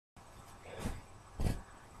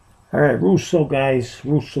All right, Russo guys,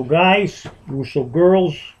 Russo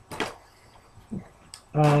girls.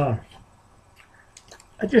 I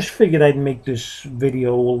just figured I'd make this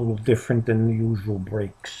video a little different than the usual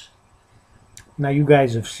breaks. Now, you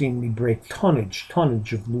guys have seen me break tonnage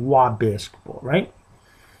of Loire basketball, right?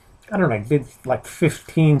 I don't know, I did like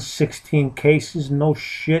 15, 16 cases, no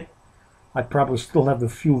shit. I probably still have a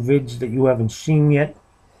few vids that you haven't seen yet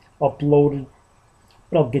uploaded,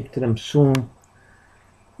 but I'll get to them soon.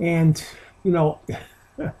 And,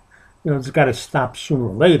 it's got to stop sooner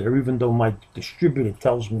or later, even though my distributor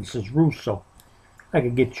tells me, he says, Russo, I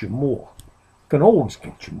can get you more. I can always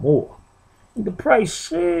get you more. And the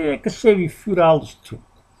price, I could save you a few dollars too,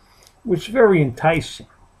 which is very enticing.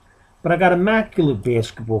 But I got immaculate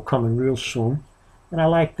basketball coming real soon, and I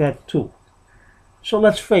like that too. So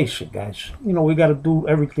let's face it, guys. We got to do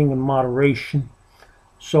everything in moderation.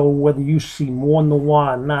 So whether you see more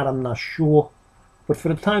Noir or not, I'm not sure. But for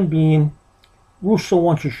the time being, Russo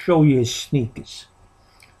wants to show you his sneakers.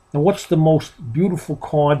 Now, what's the most beautiful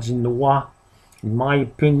cards in Noir, in my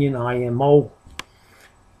opinion, IMO,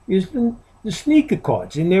 is the sneaker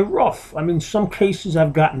cards, and they're rough. I mean, some cases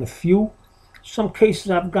I've gotten a few, some cases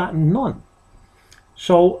I've gotten none.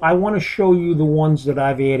 So I want to show you the ones that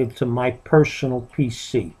I've added to my personal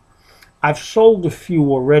PC. I've sold a few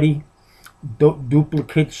already,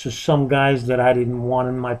 duplicates of some guys that I didn't want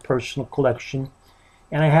in my personal collection.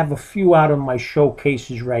 And I have a few out of my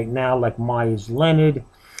showcases right now, like Myers Leonard,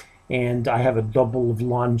 and I have a double of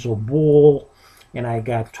Lonzo Ball, and I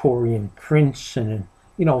got Taurean Prince, and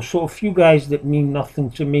so a few guys that mean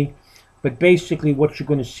nothing to me. But basically what you're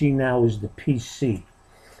going to see now is the PC.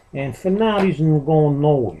 And for now, these are going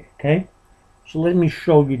nowhere, okay? So let me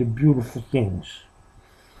show you the beautiful things.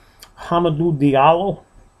 Hamidou Diallo.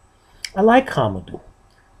 I like Hamidou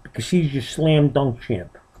because he's your slam dunk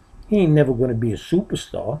champ. He ain't never going to be a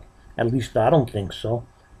superstar. At least I don't think so.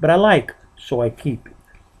 But I like him, so I keep it.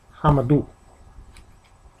 Hamidou.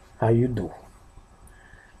 How you do?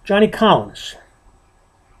 Johnny Collins.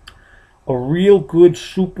 A real good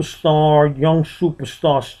superstar, young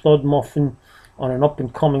superstar stud muffin on an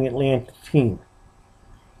up-and-coming Atlanta team.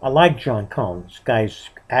 I like John Collins. Guy's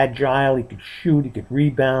agile, he could shoot, he could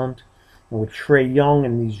rebound. And with Trae Young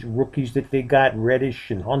and these rookies that they got, Reddish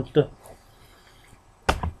and Hunter,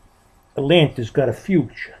 Atlanta's got a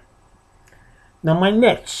future. Now my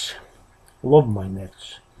Nets. Love my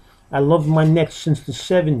Nets. I loved my Nets since the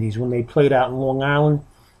 70s when they played out in Long Island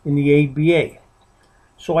in the ABA.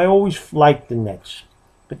 So I always liked the Nets.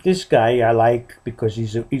 But this guy I like because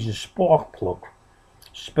he's a spark plug.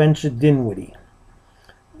 Spencer Dinwiddie.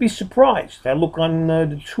 Be surprised. I look on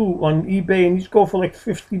the two on eBay and these go for like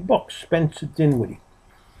 $50. Spencer Dinwiddie.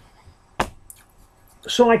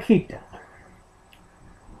 So I keep them.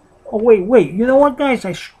 Oh wait. You know what, guys?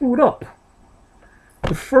 I screwed up.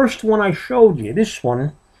 The first one I showed you, this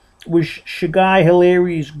one, was Shagai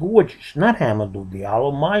Hilarious Gorgeous, not Hamidou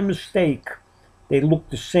Diallo. My mistake. They look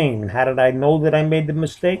the same. And how did I know that I made the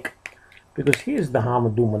mistake? Because here's the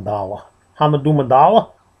Hamidou Madala. Hamidou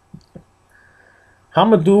Madala?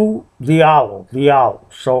 Hamidou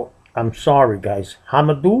Diallo. So, I'm sorry, guys.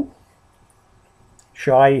 Hamidou,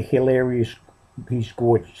 Shy, Hilarious, he's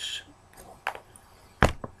gorgeous.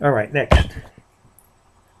 Alright, next.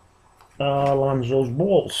 Lonzo's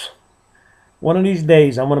balls. One of these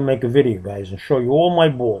days, I'm going to make a video, guys, and show you all my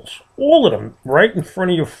balls. All of them, right in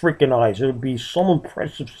front of your freaking eyes. It'll be some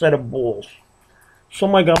impressive set of balls.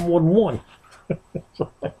 Some I got more than one.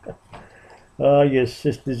 Oh, your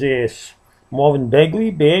sister's ass. Marvin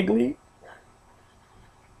Bagley.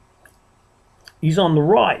 He's on the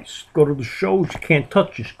rise. Go to the shows, you can't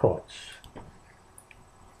touch his cards.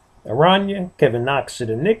 Aranya, Kevin Knox of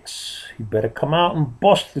the Knicks. He better come out and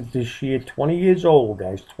bust it this year. 20 years old,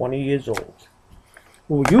 guys. 20 years old.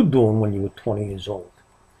 What were you doing when you were 20 years old?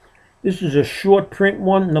 This is a short print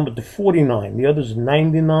one, numbered to 49. The other's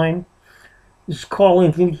 99. This is Karl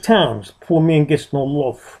Anthony Towns. Poor man gets no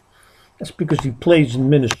love. That's because he plays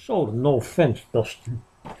in Minnesota. No offense, Dustin.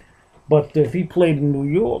 But if he played in New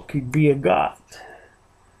York, he'd be a god.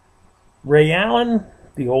 Ray Allen,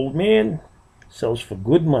 the old man, sells for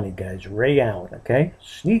good money, guys. Ray Allen, okay?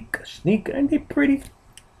 Sneaker. Ain't they pretty?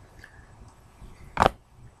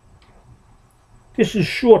 This is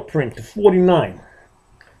short print to 49.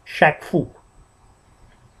 Shaq Fu.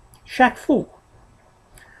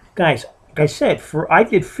 Guys, like I said, I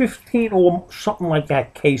did 15 or something like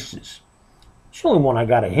that cases. It's the only one I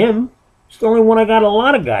got of him. It's the only one I got a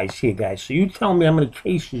lot of guys here, guys. So you tell me how many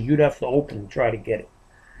cases you'd have to open and try to get it.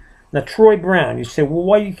 Now, Troy Brown. You say, well,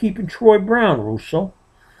 why are you keeping Troy Brown, Russo?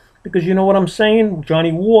 Because you know what I'm saying?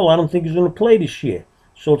 Johnny Wall, I don't think he's going to play this year.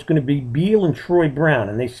 So it's going to be Beal and Troy Brown.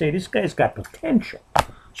 And they say, this guy's got potential.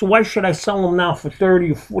 So why should I sell him now for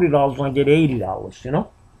 $30 or $40 when I get $80, you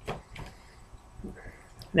know?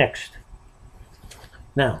 Next.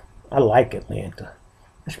 Now, I like Atlanta.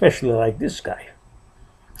 Especially like this guy.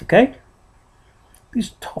 Okay?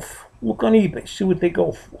 These tough. Look on eBay. See what they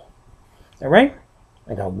go for. All right?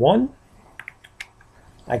 I got 1.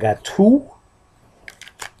 I got 2.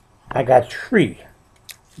 I got 3.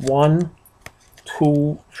 1,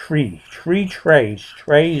 2, 3. 3 trays.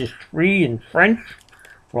 Tray is 3 in French.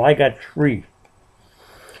 Well, I got 3.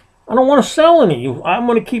 I don't want to sell any. I'm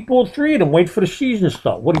going to keep all 3 of them. Wait for the season to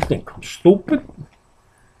start. What do you think? I'm stupid?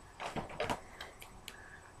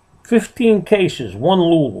 15 cases. 1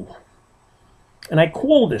 Lulu. And I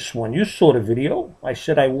called this one. You saw the video. I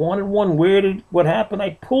said I wanted one. What happened?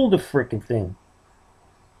 I pulled the freaking thing.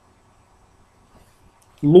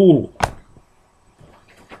 Lulu.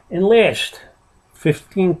 And last,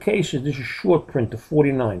 15 cases. This is short print, the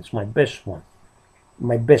 49. It's my best one.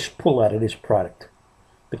 My best pull out of this product.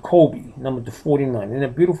 The Kobe, number to 49. Isn't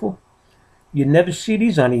that beautiful? You never see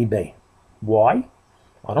these on eBay. Why?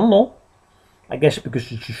 I don't know. I guess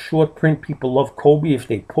because it's a short print. People love Kobe. If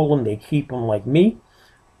they pull them, they keep them like me.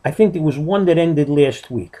 I think there was one that ended last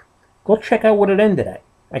week. Go check out what it ended at.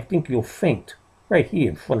 I think you'll faint. Right here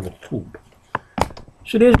in front of the tube.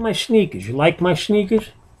 So there's my sneakers. You like my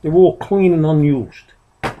sneakers? They're all clean and unused.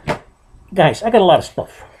 Guys, I got a lot of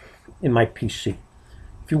stuff in my PC.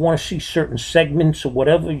 If you want to see certain segments or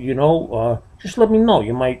whatever, you know, just let me know.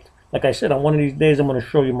 You might, like I said, on one of these days, I'm going to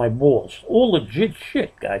show you my balls. All legit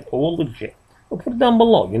shit, guys. All legit. I'll put it down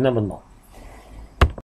below. You never know.